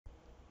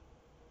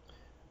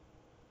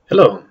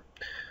Hello.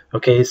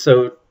 Okay,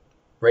 so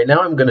right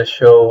now I'm going to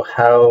show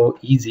how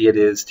easy it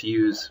is to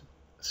use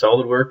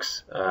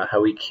SolidWorks,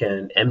 how we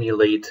can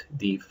emulate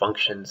the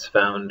functions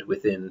found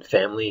within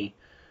family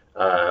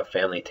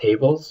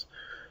tables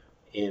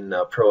in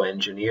Pro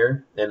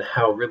Engineer, and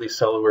how really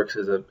SolidWorks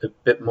is a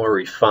bit more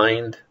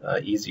refined,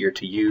 easier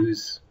to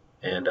use,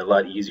 and a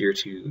lot easier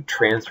to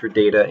transfer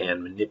data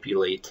and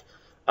manipulate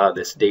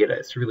this data.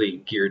 It's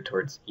really geared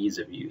towards ease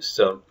of use.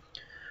 So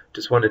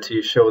just wanted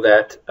to show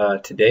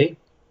that today.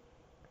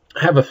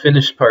 I have a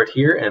finished part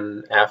here,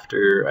 and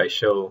after I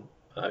show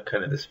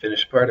kind of this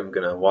finished part, I'm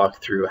going to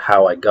walk through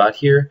how I got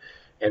here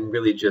and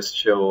really just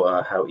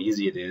show how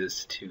easy it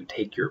is to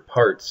take your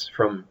parts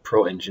from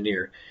Pro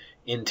Engineer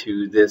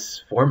into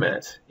this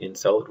format in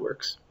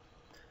SolidWorks.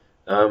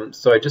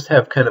 So I just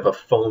have kind of a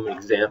foam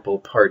example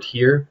part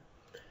here,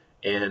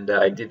 and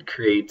I did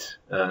create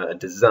a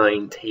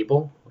design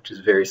table, which is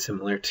very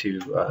similar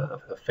to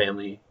a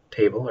family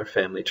table or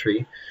family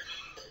tree.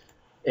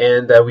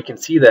 And we can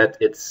see that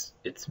it's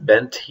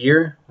bent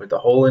here with a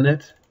hole in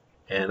it,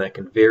 and I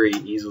can very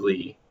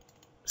easily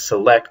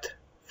select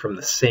from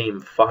the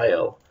same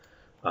file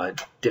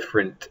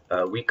different,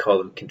 we call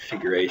them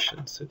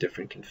configurations, so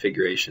different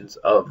configurations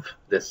of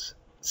this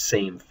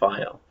same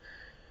file.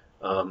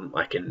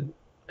 I can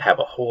have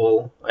a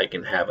hole, I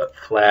can have it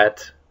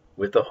flat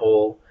with a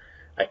hole,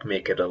 I can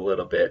make it a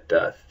little bit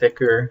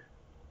thicker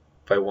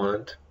if I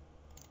want,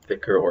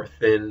 thicker or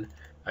thin.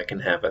 I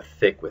can have a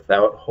thick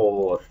without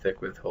hole, a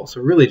thick with hole.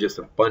 So really just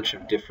a bunch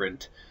of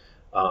different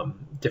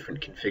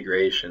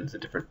configurations,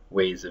 different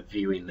ways of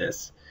viewing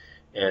this.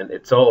 And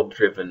it's all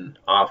driven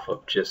off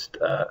of just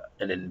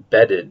an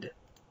embedded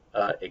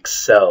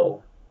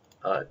Excel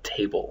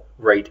table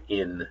right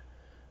in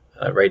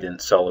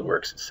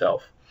SolidWorks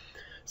itself.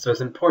 So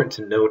it's important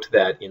to note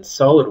that in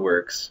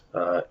SolidWorks,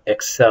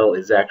 Excel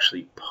is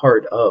actually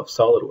part of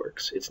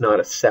SolidWorks. It's not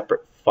a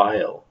separate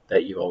file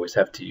that you always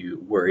have to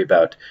worry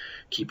about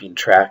keeping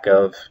track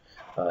of,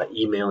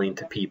 emailing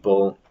to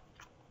people,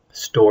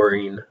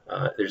 storing.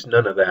 There's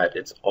none of that.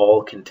 It's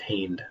all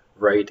contained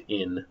right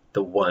in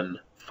the one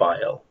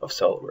file of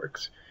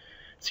SolidWorks.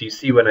 So you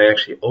see when I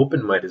actually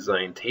open my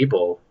design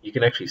table, you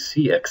can actually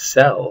see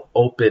Excel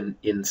open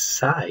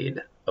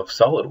inside of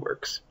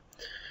SolidWorks.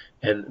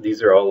 And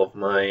these are all of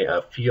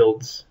my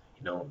fields,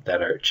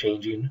 that are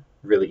changing.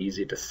 Really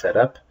easy to set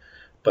up.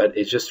 But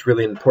it's just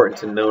really important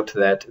to note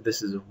that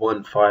this is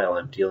one file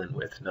I'm dealing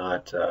with,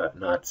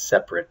 not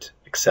separate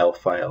Excel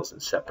files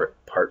and separate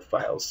part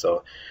files.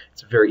 So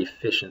it's a very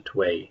efficient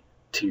way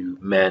to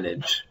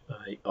manage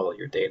all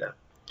your data.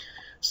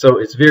 So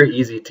it's very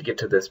easy to get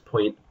to this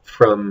point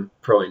from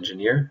Pro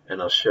Engineer,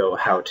 and I'll show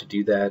how to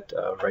do that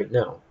right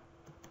now.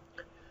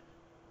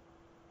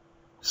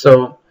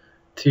 So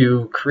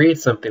to create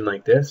something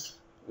like this,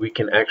 we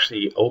can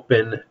actually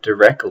open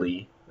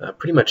directly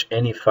pretty much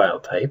any file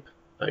type,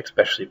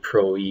 especially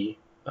Pro-E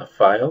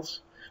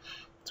files.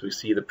 So we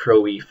see the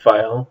Pro-E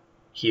file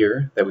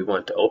here that we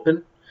want to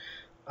open.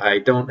 I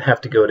don't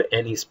have to go to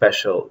any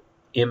special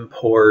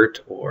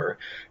import or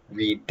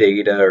read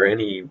data or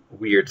any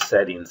weird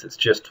settings. It's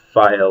just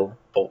file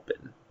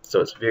open.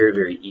 So it's very,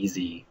 very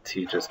easy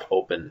to just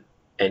open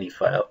any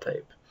file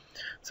type.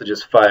 So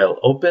just file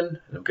open,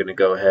 and I'm going to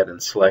go ahead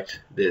and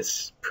select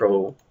this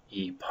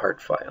Pro-E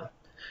part file.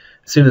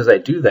 As soon as I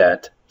do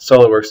that,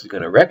 SolidWorks is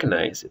going to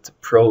recognize it's a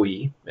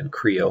Pro-E and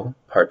Creo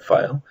part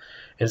file,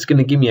 and it's going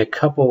to give me a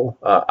couple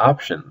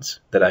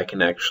options that I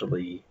can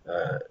actually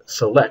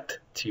select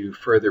to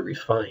further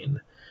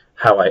refine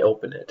how I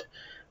open it.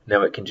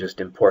 Now it can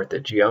just import the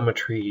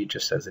geometry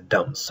just as a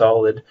dumb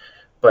solid,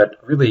 but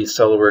really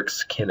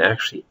SolidWorks can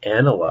actually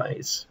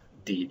analyze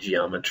the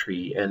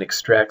geometry and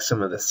extract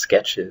some of the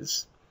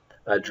sketches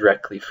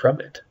directly from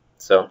it.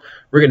 So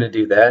we're going to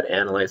do that,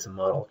 analyze the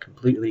model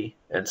completely,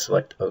 and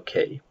select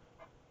OK.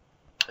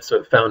 So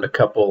it found a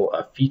couple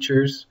of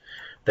features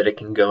that it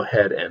can go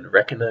ahead and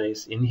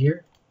recognize in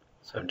here.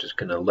 So I'm just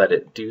going to let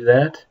it do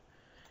that.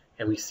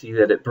 And we see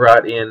that it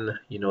brought in,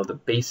 the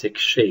basic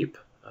shape,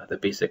 the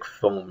basic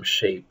foam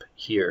shape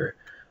here,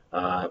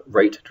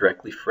 right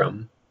directly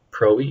from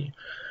Pro-E.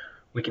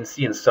 We can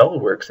see in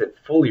SolidWorks it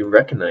fully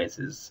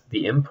recognizes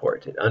the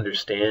import. It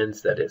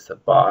understands that it's a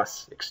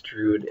boss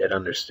extrude. It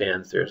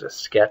understands there's a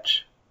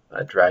sketch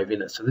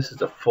driving it. So this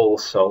is a full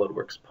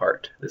SolidWorks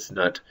part. This is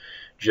not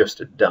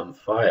just a dumb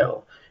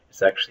file.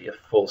 It's actually a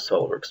full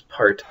SolidWorks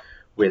part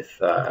with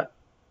the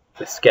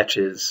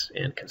sketches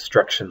and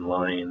construction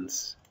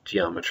lines,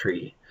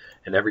 geometry,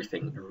 and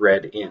everything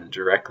read in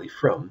directly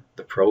from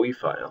the Pro-E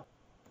file.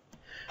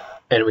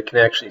 And we can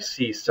actually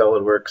see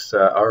SolidWorks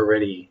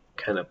already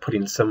kind of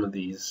putting some of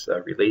these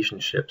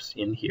relationships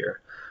in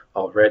here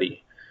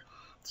already.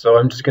 So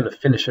I'm just going to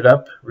finish it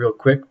up real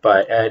quick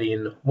by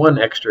adding one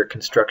extra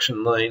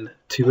construction line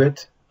to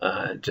it,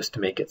 just to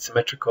make it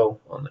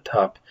symmetrical on the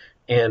top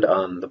and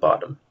on the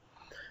bottom.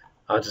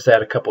 I'll just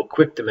add a couple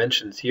quick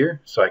dimensions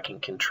here so I can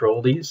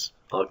control these.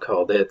 I'll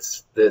call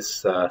this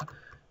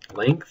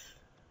length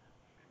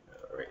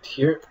right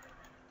here.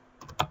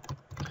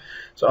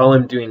 So all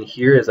I'm doing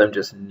here is I'm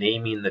just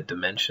naming the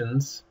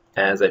dimensions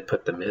as I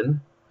put them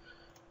in.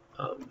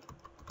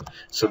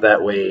 So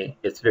that way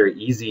it's very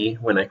easy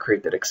when I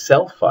create that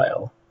Excel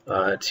file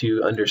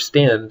to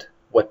understand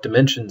what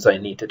dimensions I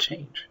need to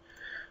change.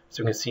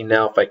 So we can see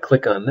now if I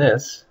click on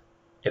this,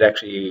 it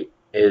actually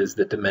is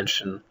the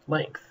dimension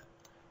length.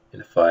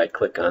 And if I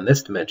click on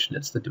this dimension,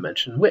 it's the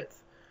dimension width.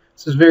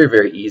 So it's very,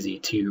 very easy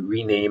to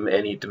rename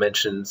any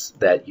dimensions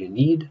that you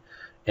need,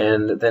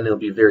 and then it'll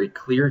be very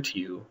clear to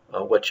you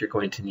what you're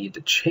going to need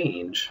to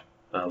change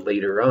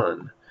later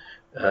on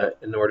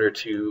in order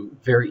to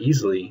very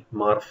easily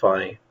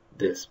modify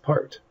this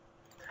part.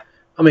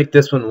 I'll make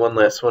this one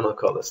last one. I'll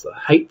call this the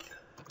height.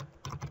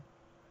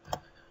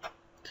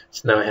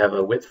 So now I have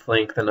a width,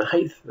 length, and a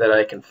height that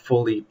I can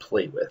fully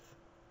play with.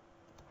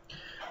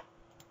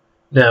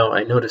 Now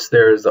I notice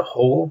there is a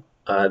hole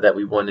that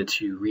we wanted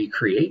to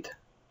recreate.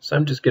 So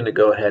I'm just going to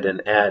go ahead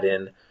and add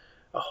in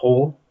a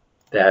hole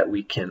that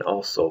we can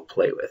also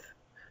play with.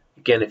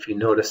 Again, if you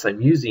notice, I'm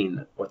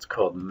using what's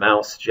called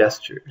mouse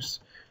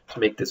gestures to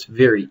make this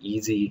very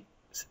easy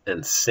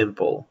and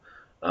simple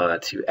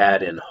to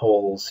add in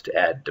holes, to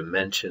add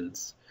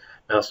dimensions.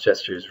 Mouse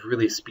gestures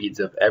really speeds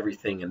up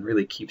everything and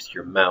really keeps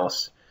your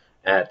mouse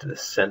at the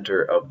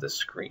center of the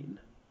screen.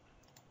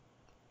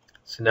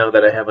 So now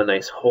that I have a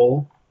nice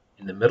hole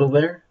in the middle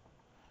there,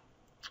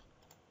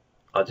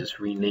 I'll just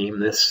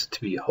rename this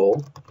to be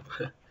hole.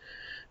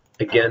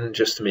 Again,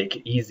 just to make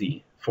it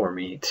easy for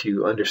me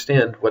to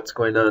understand what's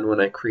going on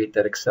when I create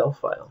that Excel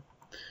file.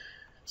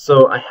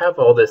 So I have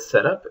all this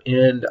set up,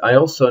 and I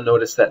also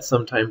notice that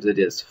sometimes it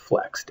is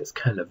flexed. It's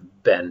kind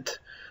of bent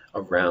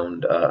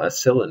around a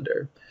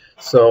cylinder.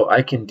 So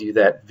I can do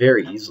that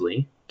very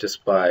easily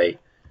just by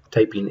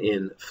typing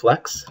in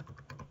flex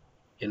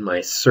in my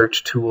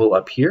search tool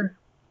up here,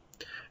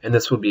 and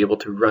this will be able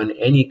to run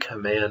any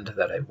command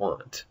that I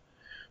want.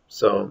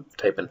 So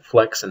type in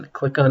flex and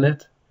click on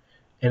it,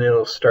 and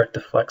it'll start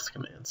the flex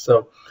command.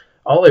 So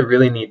all I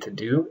really need to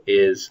do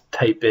is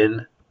type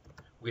in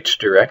which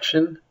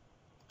direction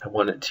I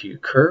want it to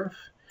curve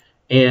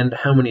and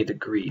how many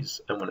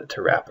degrees I want it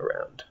to wrap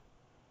around.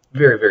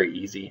 Very, very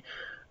easy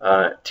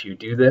to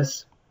do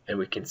this, and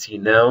we can see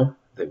now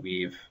that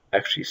we've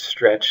actually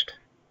stretched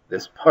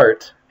this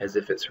part as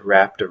if it's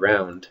wrapped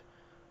around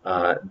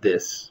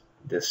this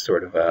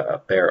sort of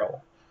a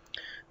barrel.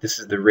 This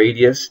is the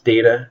radius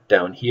data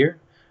down here.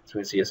 So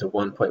we can see it's a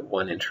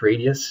 1.1 inch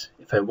radius.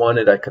 If I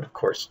wanted, I could of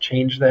course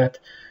change that,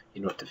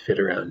 to fit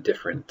around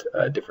different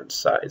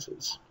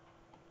sizes.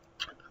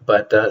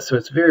 But so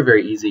it's very,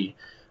 very easy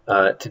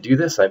to do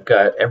this. I've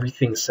got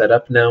everything set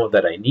up now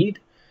that I need.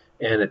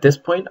 And at this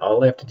point,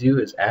 all I have to do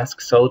is ask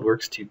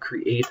SolidWorks to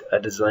create a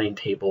design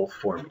table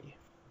for me.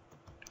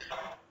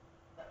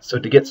 So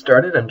to get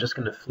started, I'm just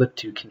going to flip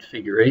to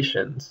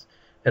configurations.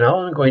 And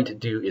all I'm going to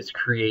do is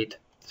create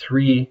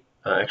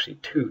actually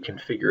two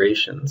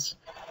configurations.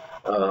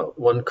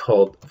 One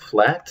called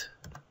flat,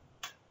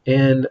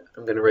 and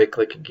I'm going to right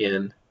click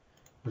again.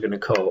 I'm going to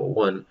call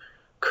one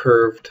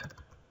curved,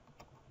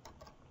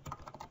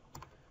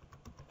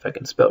 if I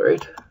can spell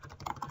right,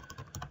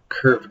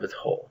 curved with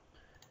hole.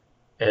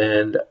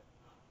 And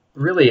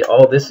really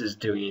all this is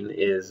doing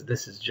is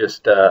this is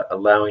just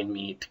allowing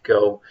me to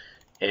go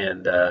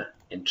and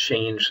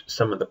change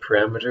some of the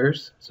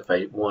parameters. So if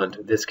I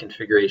want this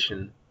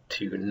configuration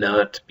to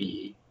not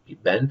be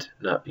bent,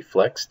 not be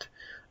flexed,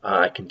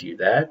 I can do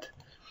that.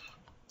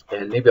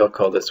 And maybe I'll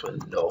call this one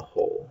no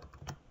hole.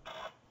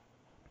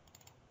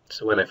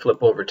 So when I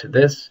flip over to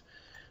this,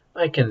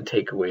 I can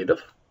take away the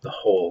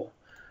hole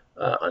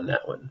on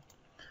that one.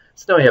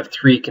 So now I have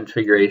three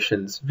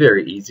configurations,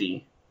 very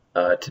easy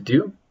to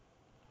do.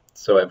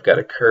 So I've got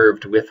a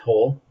curved with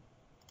hole,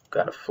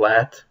 got a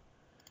flat,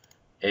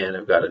 and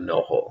I've got a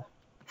no hole.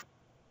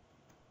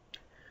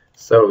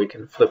 So we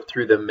can flip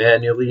through them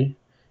manually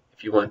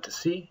if you want to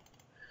see.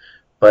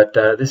 But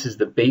this is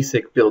the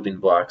basic building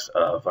blocks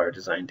of our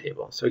design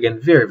table. So again,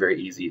 very, very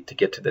easy to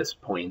get to this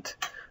point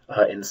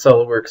in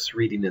SolidWorks,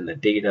 reading in the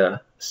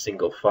data,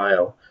 single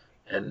file,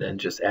 and then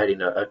just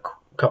adding a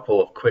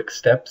couple of quick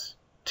steps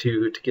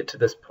to get to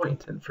this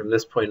point. And from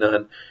this point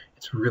on,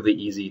 it's really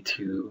easy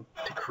to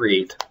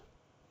create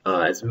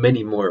as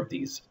many more of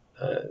these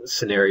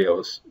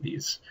scenarios,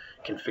 these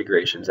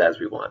configurations as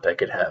we want. I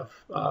could have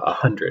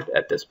 100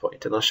 at this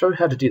point, and I'll show you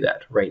how to do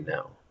that right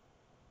now.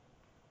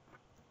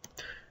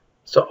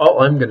 So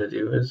all I'm going to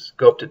do is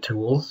go up to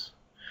Tools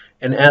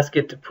and ask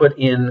it to put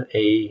in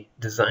a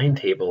design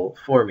table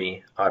for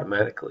me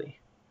automatically.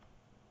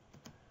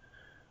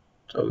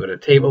 So I'll go to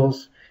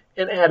Tables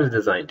and add a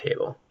design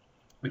table.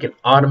 We can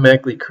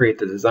automatically create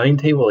the design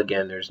table.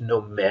 Again, there's no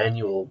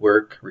manual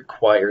work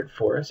required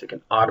for us. It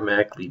can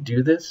automatically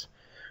do this.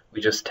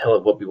 We just tell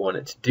it what we want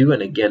it to do,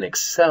 and again,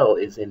 Excel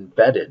is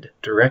embedded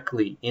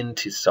directly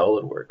into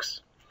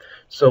SolidWorks.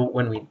 So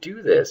when we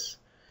do this,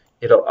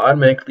 it'll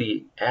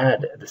automatically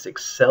add this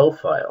Excel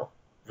file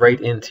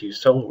right into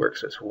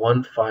SolidWorks. It's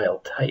one file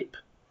type.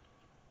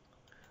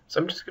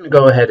 So I'm just going to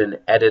go ahead and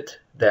edit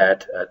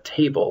that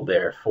table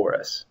there for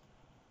us.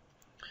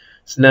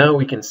 So now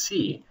we can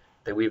see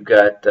that we've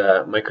got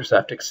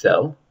Microsoft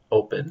Excel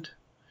opened,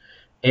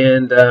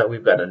 and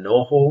we've got a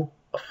no hole,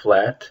 a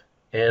flat,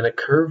 and a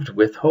curved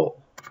width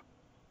hole.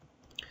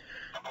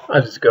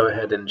 I'll just go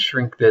ahead and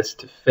shrink this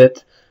to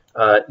fit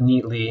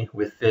neatly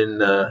within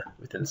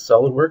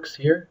SolidWorks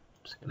here.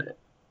 I'm just going to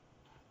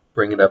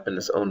bring it up in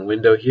its own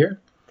window here.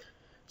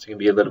 It's going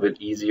to be a little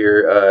bit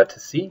easier to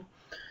see.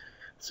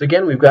 So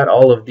again, we've got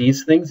all of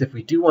these things. If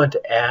we do want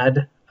to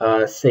add,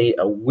 say,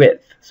 a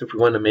width, so if we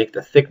want to make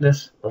the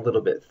thickness a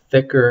little bit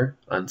thicker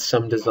on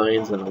some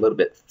designs and a little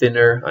bit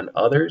thinner on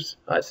others,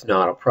 it's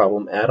not a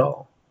problem at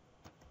all.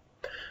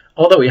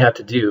 All that we have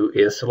to do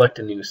is select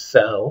a new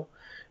cell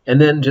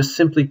and then just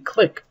simply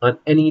click on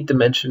any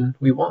dimension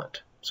we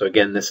want. So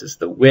again, this is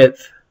the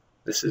width,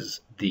 this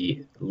is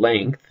the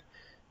length,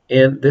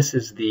 and this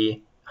is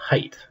the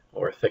height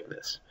or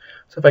thickness.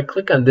 So if I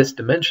click on this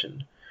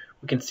dimension,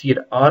 we can see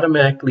it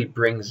automatically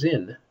brings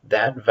in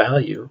that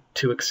value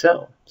to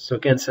Excel. So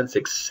again, since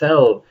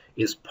Excel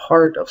is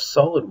part of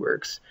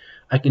SolidWorks,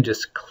 I can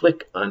just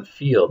click on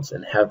fields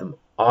and have them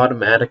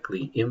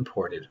automatically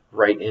imported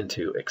right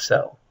into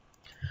Excel.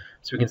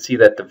 So we can see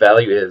that the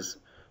value is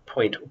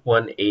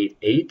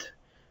 0.188,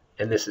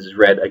 and this is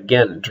read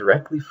again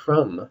directly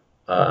from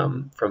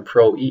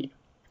Pro E.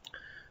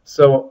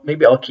 So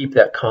maybe I'll keep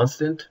that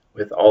constant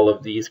with all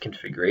of these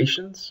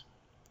configurations.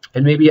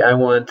 And maybe I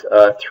want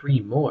 3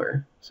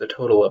 more, so a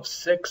total of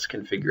 6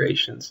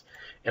 configurations.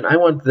 And I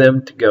want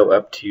them to go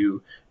up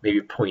to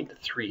maybe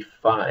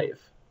 0.35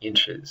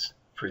 inches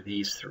for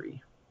these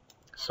 3.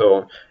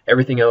 So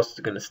everything else is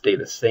going to stay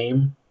the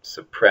same,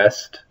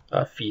 suppressed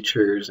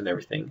features and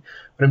everything.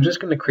 But I'm just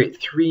going to create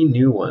 3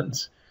 new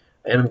ones,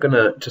 and I'm going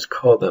to just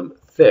call them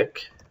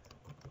thick,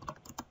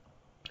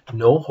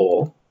 no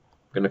hole.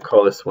 I'm going to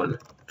call this one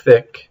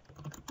thick,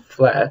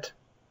 flat,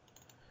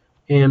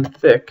 and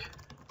thick,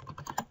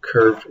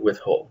 curved with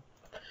hole.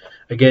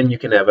 Again, you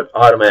can have it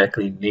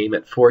automatically name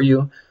it for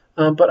you,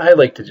 but I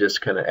like to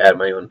just kind of add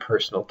my own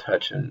personal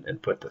touch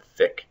and put the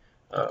thick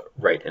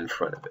right in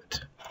front of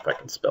it, if I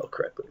can spell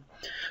correctly.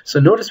 So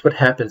notice what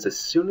happens as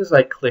soon as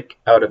I click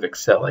out of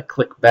Excel. I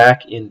click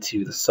back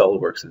into the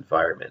SolidWorks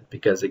environment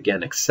because,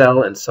 again,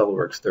 Excel and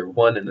SolidWorks, they're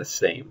one and the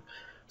same.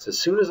 So as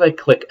soon as I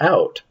click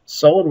out,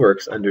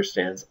 SolidWorks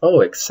understands,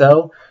 oh,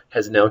 Excel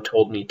has now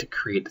told me to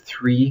create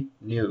 3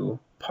 new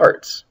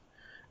parts.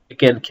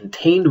 Again,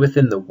 contained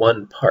within the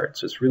one part,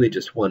 so it's really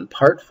just one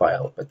part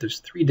file, but there's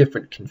 3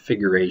 different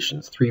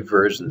configurations, 3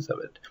 versions of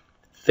it.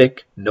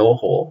 Thick, no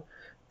hole,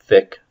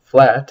 thick,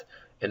 flat,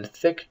 and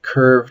thick,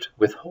 curved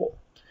with hole.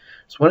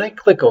 So when I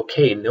click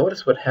OK,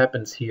 notice what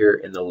happens here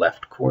in the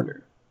left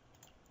corner.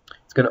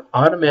 It's going to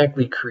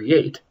automatically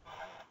create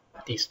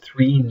these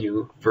 3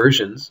 new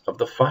versions of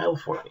the file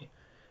for me.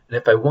 And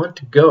if I want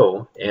to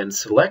go and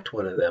select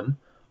one of them,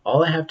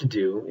 all I have to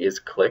do is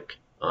click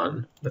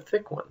on the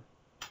thick one.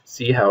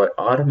 See how it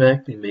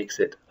automatically makes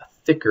it a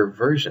thicker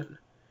version.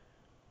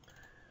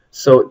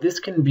 So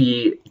this can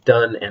be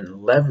done and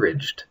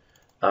leveraged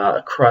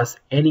across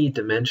any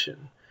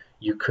dimension.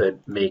 You could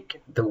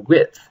make the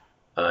width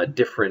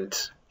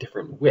different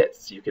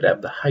widths. You could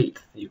have the height.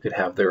 You could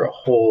have there a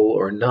hole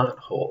or not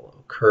hole,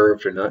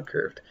 curved or not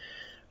curved.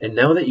 And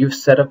now that you've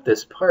set up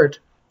this part,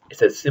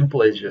 it's as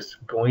simple as just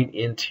going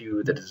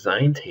into the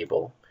design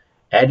table,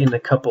 adding a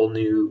couple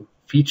new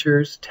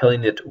features,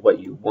 telling it what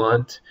you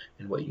want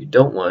and what you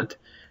don't want,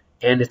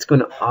 and it's going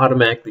to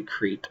automatically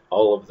create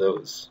all of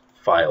those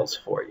files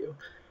for you.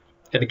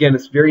 And again,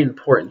 it's very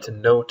important to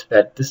note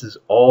that this is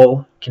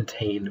all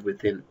contained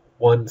within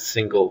one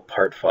single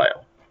part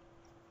file.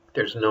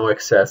 There's no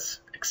excess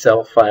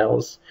Excel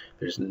files,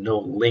 there's no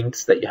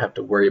links that you have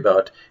to worry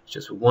about. It's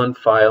just one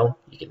file.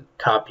 You can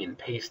copy and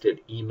paste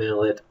it,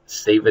 email it,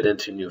 save it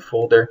into a new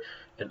folder,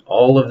 and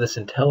all of this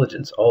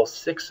intelligence, all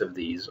 6 of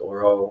these,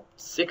 or all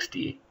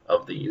 60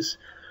 of these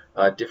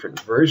different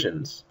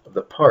versions of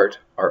the part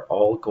are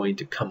all going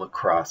to come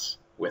across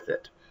with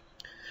it.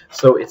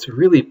 So it's a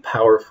really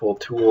powerful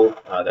tool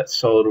that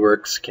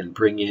SolidWorks can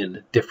bring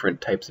in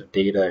different types of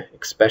data,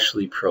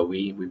 especially Pro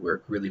E. We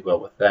work really well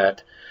with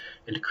that.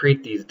 And to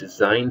create these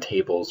design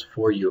tables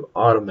for you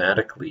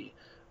automatically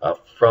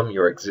from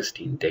your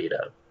existing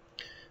data.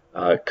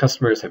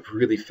 Customers have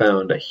really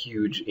found a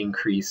huge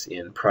increase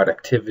in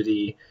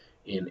productivity,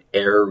 in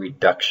error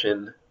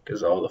reduction,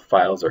 because all the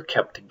files are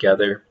kept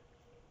together,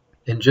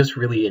 and just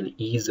really in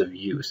ease of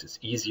use. It's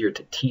easier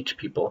to teach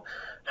people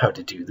how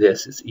to do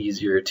this. It's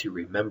easier to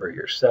remember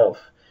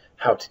yourself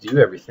how to do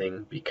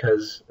everything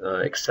because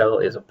Excel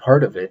is a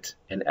part of it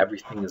and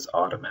everything is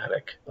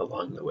automatic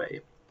along the way.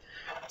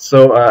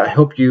 So I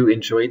hope you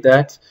enjoyed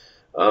that.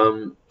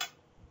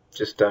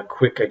 Just a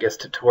quick, I guess,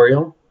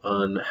 tutorial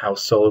on how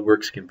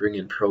SolidWorks can bring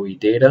in Pro E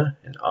data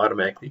and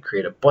automatically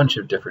create a bunch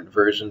of different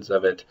versions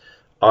of it,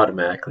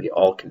 automatically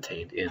all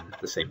contained in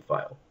the same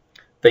file.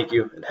 Thank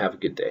you and have a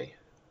good day.